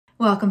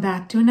Welcome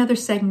back to another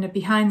segment of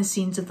Behind the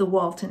Scenes of the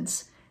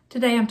Waltons.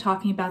 Today I'm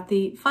talking about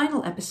the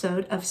final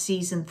episode of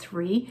Season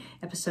 3,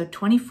 Episode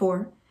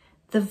 24,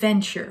 The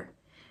Venture,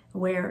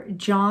 where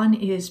Jon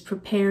is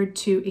prepared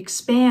to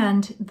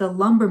expand the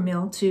lumber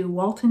mill to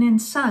Walton and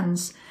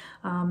Sons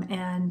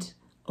and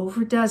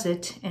overdoes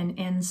it and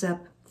ends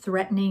up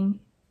threatening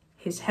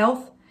his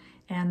health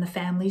and the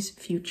family's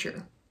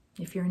future.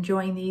 If you're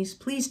enjoying these,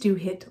 please do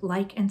hit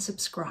like and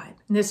subscribe.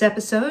 This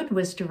episode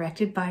was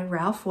directed by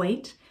Ralph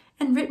Waite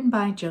and written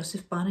by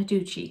Joseph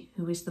Bonaducci,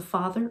 who is the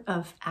father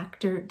of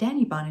actor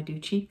Danny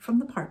Bonaducci from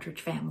the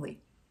Partridge Family.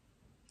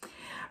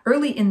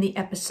 Early in the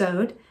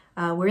episode,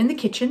 we're in the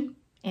kitchen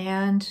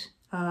and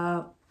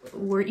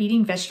we're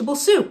eating vegetable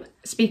soup.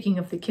 Speaking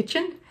of the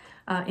kitchen,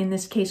 in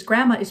this case,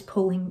 Grandma is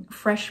pulling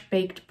fresh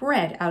baked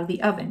bread out of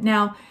the oven.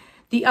 Now,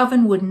 the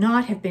oven would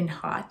not have been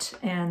hot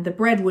and the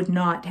bread would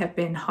not have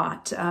been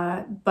hot,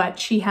 but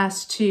she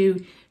has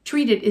to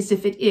treat it as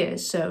if it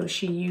is. So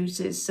she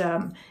uses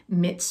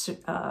mitts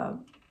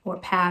or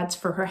pads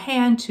for her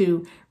hand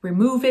to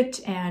remove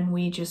it, and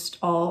we just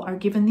all are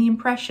given the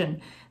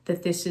impression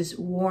that this is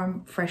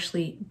warm,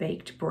 freshly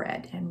baked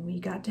bread. And we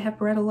got to have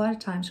bread a lot of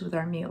times with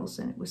our meals,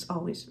 and it was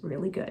always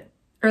really good.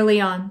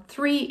 Early on,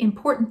 3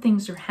 important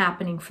things are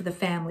happening for the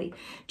family.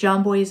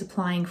 John Boy is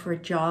applying for a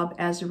job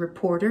as a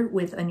reporter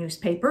with a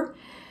newspaper.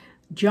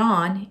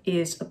 Jon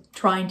is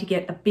trying to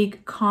get a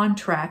big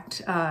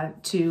contract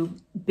to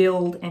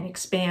build and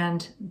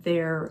expand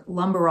their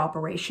lumber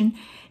operation.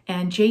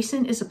 And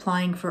Jason is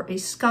applying for a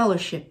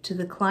scholarship to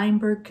the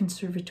Kleinberg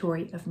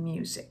Conservatory of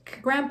Music.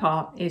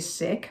 Grandpa is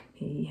sick.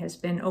 He has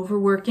been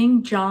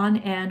overworking. Jon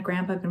and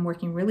Grandpa have been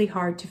working really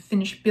hard to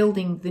finish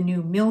building the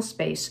new mill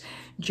space.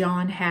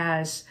 Jon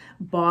has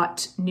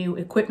bought new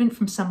equipment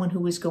from someone who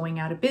was going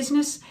out of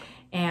business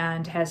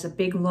and has a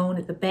big loan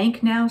at the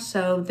bank now,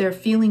 so they're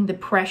feeling the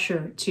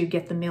pressure to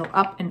get the mill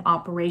up and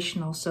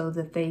operational so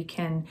that they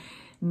can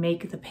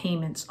make the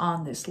payments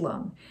on this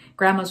loan.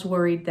 Grandma's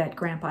worried that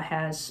Grandpa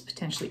has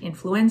potentially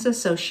influenza,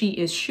 so she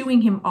is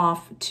shooing him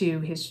off to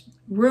his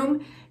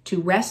room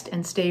to rest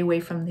and stay away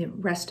from the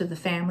rest of the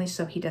family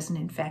so he doesn't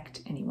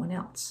infect anyone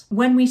else.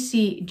 When we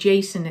see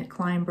Jason at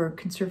Kleinberg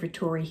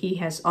Conservatory, he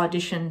has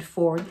auditioned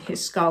for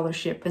his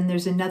scholarship, and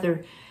there's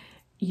another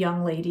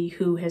young lady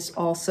who has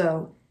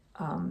also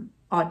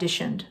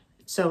auditioned.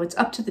 So it's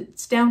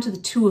down to the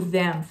 2 of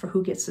them for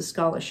who gets the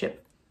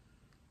scholarship.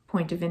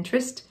 Point of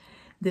interest,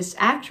 this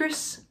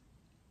actress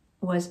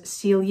was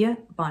Celia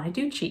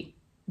Bonaducci,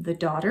 the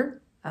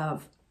daughter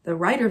of the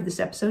writer of this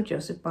episode,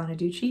 Joseph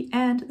Bonaducci,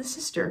 and the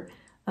sister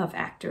of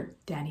actor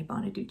Danny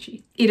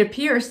Bonaducci. It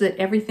appears that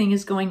everything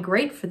is going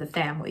great for the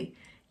family.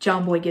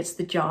 Jon Boy gets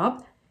the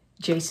job,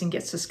 Jason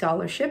gets the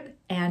scholarship,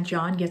 and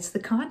Jon gets the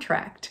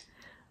contract.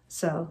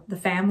 So the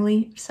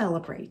family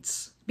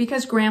celebrates.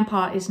 Because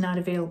Grandpa is not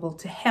available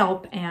to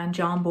help and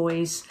Jon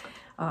Boy's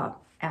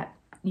at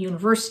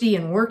university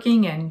and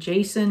working and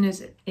Jason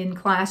is in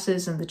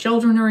classes and the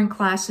children are in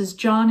classes,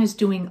 Jon is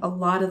doing a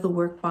lot of the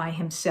work by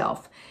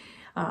himself.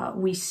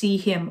 We see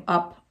him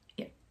up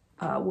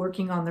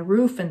working on the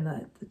roof and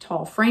the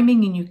tall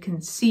framing, and you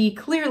can see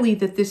clearly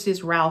that this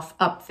is Ralph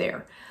up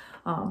there.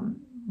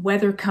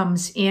 Weather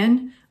comes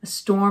in, a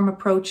storm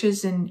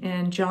approaches,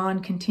 and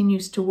Jon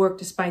continues to work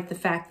despite the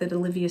fact that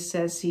Olivia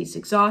says he's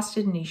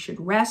exhausted and he should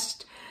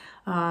rest.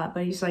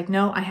 But he's like,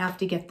 no, I have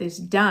to get this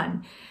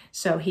done.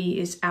 So he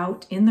is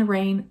out in the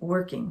rain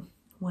working.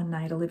 One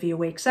night, Olivia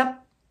wakes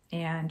up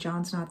and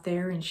Jon's not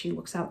there, and she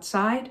looks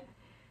outside.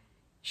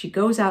 She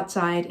goes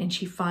outside and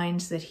she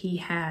finds that he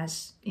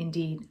has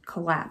indeed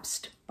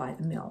collapsed by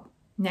the mill.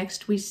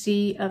 Next we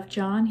see of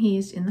Jon,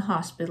 he's in the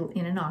hospital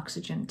in an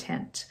oxygen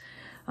tent.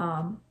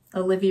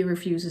 Olivia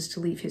refuses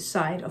to leave his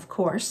side, of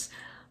course.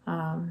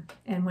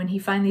 And when he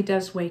finally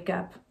does wake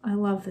up, I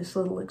love this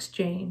little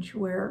exchange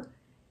where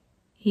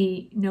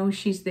he knows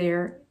she's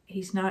there.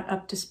 He's not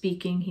up to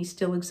speaking. He's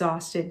still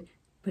exhausted,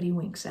 but he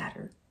winks at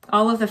her.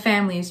 All of the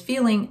family is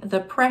feeling the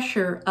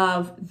pressure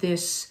of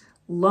this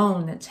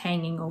loan that's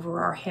hanging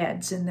over our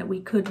heads and that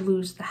we could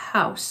lose the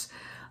house.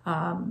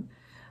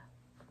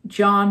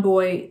 Jon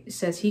Boy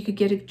says he could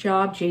get a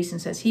job. Jason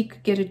says he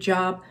could get a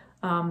job.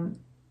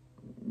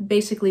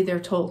 Basically, they're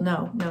told,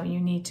 no, you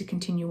need to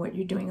continue what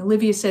you're doing.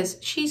 Olivia says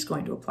she's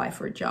going to apply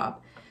for a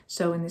job.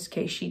 So in this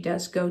case, she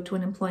does go to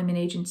an employment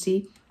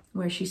agency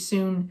where she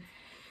soon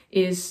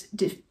is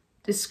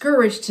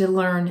discouraged to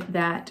learn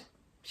that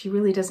she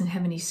really doesn't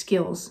have any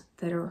skills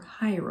that are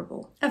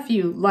hireable. A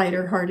few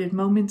lighter-hearted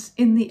moments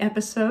in the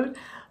episode.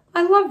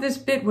 I love this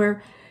bit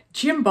where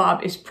Jim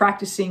Bob is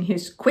practicing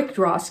his quick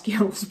draw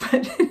skills,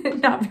 but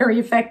not very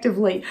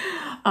effectively.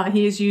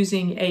 He is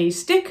using a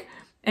stick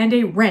and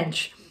a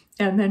wrench.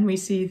 And then we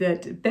see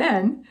that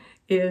Ben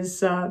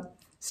is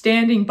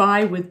standing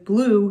by with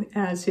Blue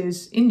as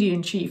his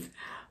Indian chief.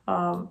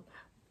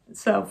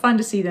 So fun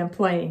to see them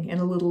playing.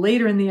 And a little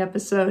later in the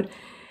episode,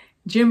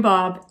 Jim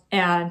Bob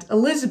and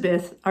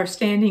Elizabeth are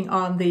standing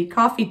on the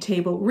coffee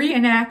table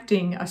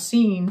reenacting a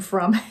scene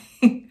from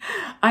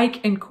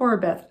Ike and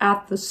Corbett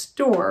at the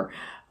store.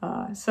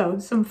 So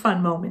some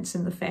fun moments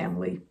in the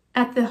family.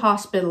 At the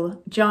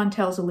hospital, Jon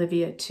tells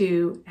Olivia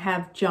to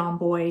have John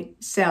Boy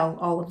sell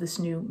all of this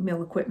new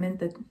mill equipment,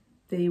 that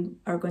they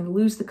are going to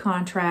lose the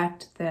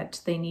contract,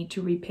 that they need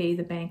to repay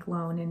the bank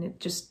loan, and it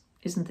just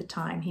isn't the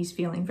time. He's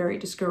feeling very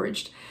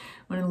discouraged.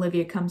 When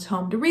Olivia comes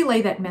home to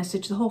relay that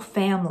message, the whole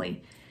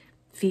family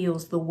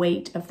feels the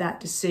weight of that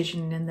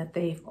decision and that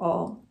they've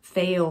all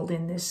failed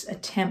in this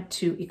attempt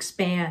to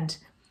expand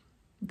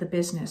the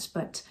business.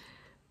 But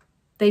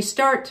they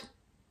start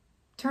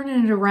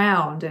turning it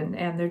around,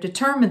 and they're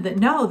determined that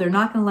no, they're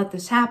not going to let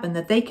this happen,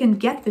 that they can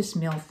get this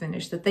mill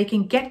finished, that they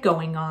can get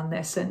going on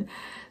this. And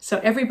so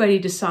everybody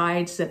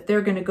decides that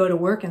they're going to go to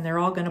work and they're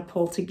all going to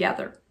pull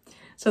together.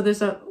 So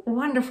there's a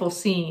wonderful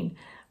scene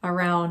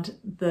around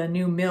the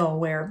new mill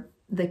where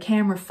the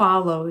camera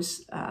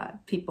follows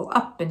people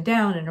up and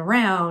down and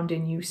around,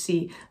 and you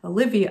see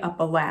Olivia up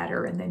a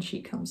ladder, and then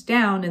she comes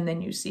down, and then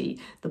you see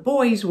the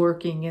boys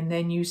working, and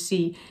then you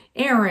see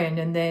Aaron,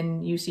 and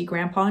then you see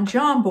Grandpa and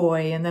John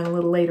Boy, and then a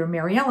little later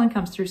Mary Ellen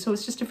comes through. So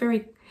it's just a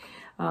very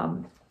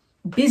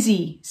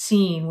busy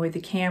scene with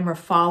the camera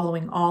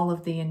following all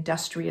of the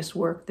industrious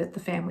work that the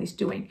family's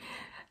doing.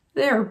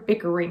 They're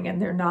bickering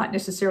and they're not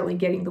necessarily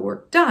getting the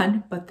work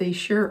done, but they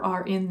sure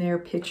are in there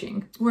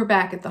pitching. We're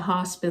back at the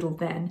hospital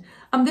then.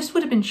 This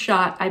would have been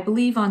shot, I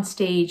believe, on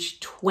stage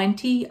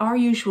 20. Our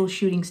usual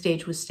shooting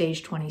stage was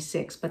stage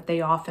 26, but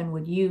they often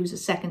would use a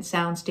second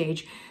sound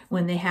stage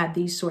when they had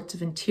these sorts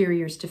of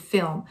interiors to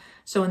film.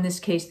 So in this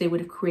case, they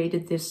would have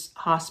created this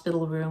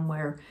hospital room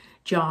where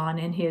Jon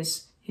and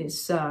his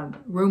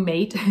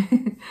roommate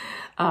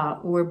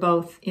were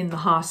both in the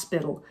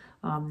hospital.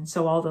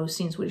 So all those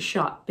scenes would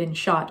have been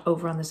shot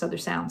over on this other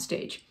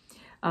soundstage.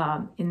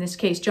 In this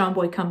case, John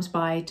Boy comes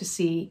by to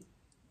see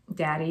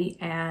Daddy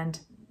and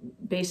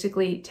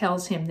basically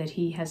tells him that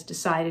he has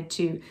decided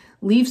to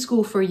leave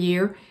school for a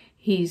year.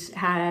 He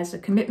has a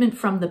commitment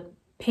from the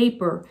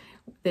paper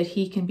that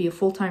he can be a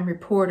full-time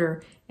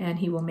reporter and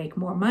he will make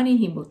more money.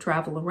 He will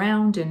travel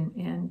around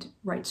and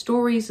write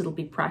stories. It'll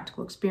be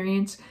practical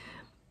experience.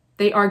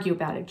 They argue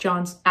about it.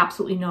 John's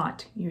absolutely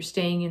not. You're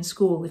staying in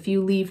school. If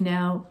you leave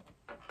now,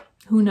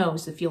 who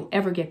knows if you'll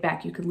ever get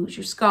back? You could lose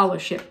your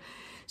scholarship.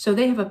 So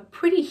they have a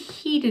pretty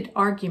heated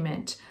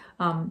argument.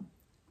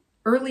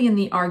 Early in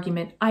the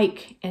argument,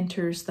 Ike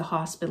enters the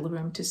hospital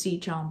room to see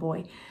John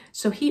Boy.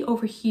 So he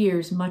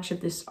overhears much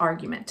of this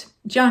argument.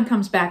 Jon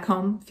comes back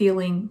home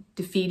feeling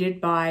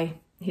defeated by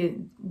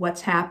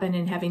what's happened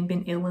and having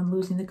been ill and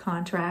losing the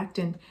contract.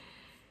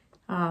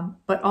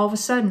 But all of a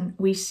sudden,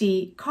 we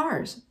see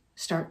cars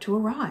start to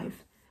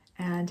arrive.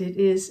 And it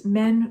is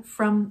men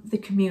from the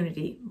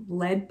community,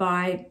 led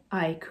by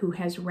Ike, who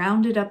has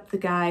rounded up the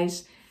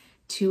guys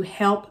to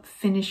help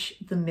finish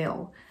the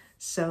mill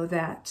so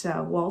that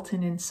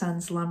Walton and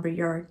Sons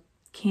Lumber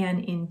can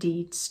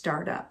indeed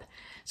start up.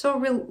 So a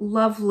real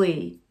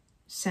lovely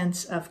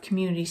sense of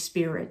community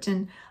spirit,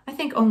 and I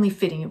think only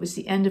fitting. It was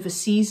the end of a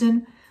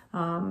season.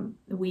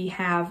 We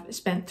have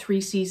spent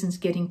 3 seasons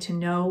getting to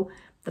know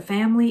the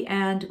family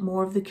and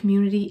more of the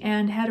community,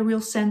 and had a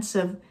real sense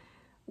of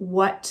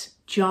what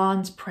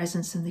Jon's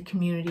presence in the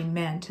community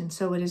meant. And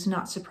so it is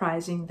not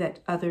surprising that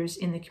others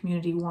in the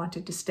community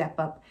wanted to step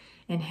up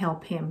and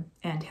help him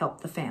and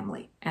help the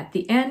family. At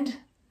the end,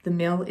 the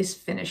mill is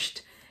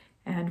finished.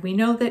 And we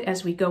know that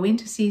as we go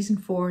into season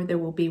 4, there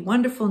will be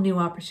wonderful new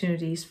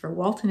opportunities for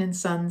Walton and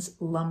Sons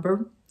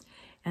Lumber,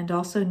 and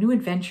also new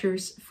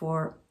adventures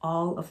for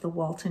all of the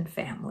Walton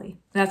family.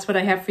 That's what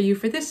I have for you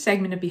for this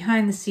segment of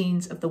Behind the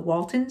Scenes of the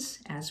Waltons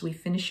as we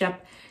finish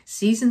up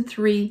season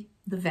 3,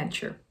 The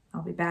Venture.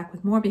 I'll be back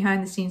with more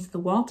behind the scenes of the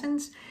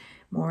Waltons,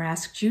 more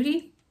Ask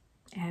Judy,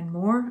 and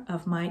more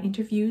of my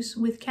interviews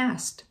with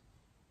cast.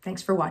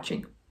 Thanks for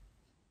watching.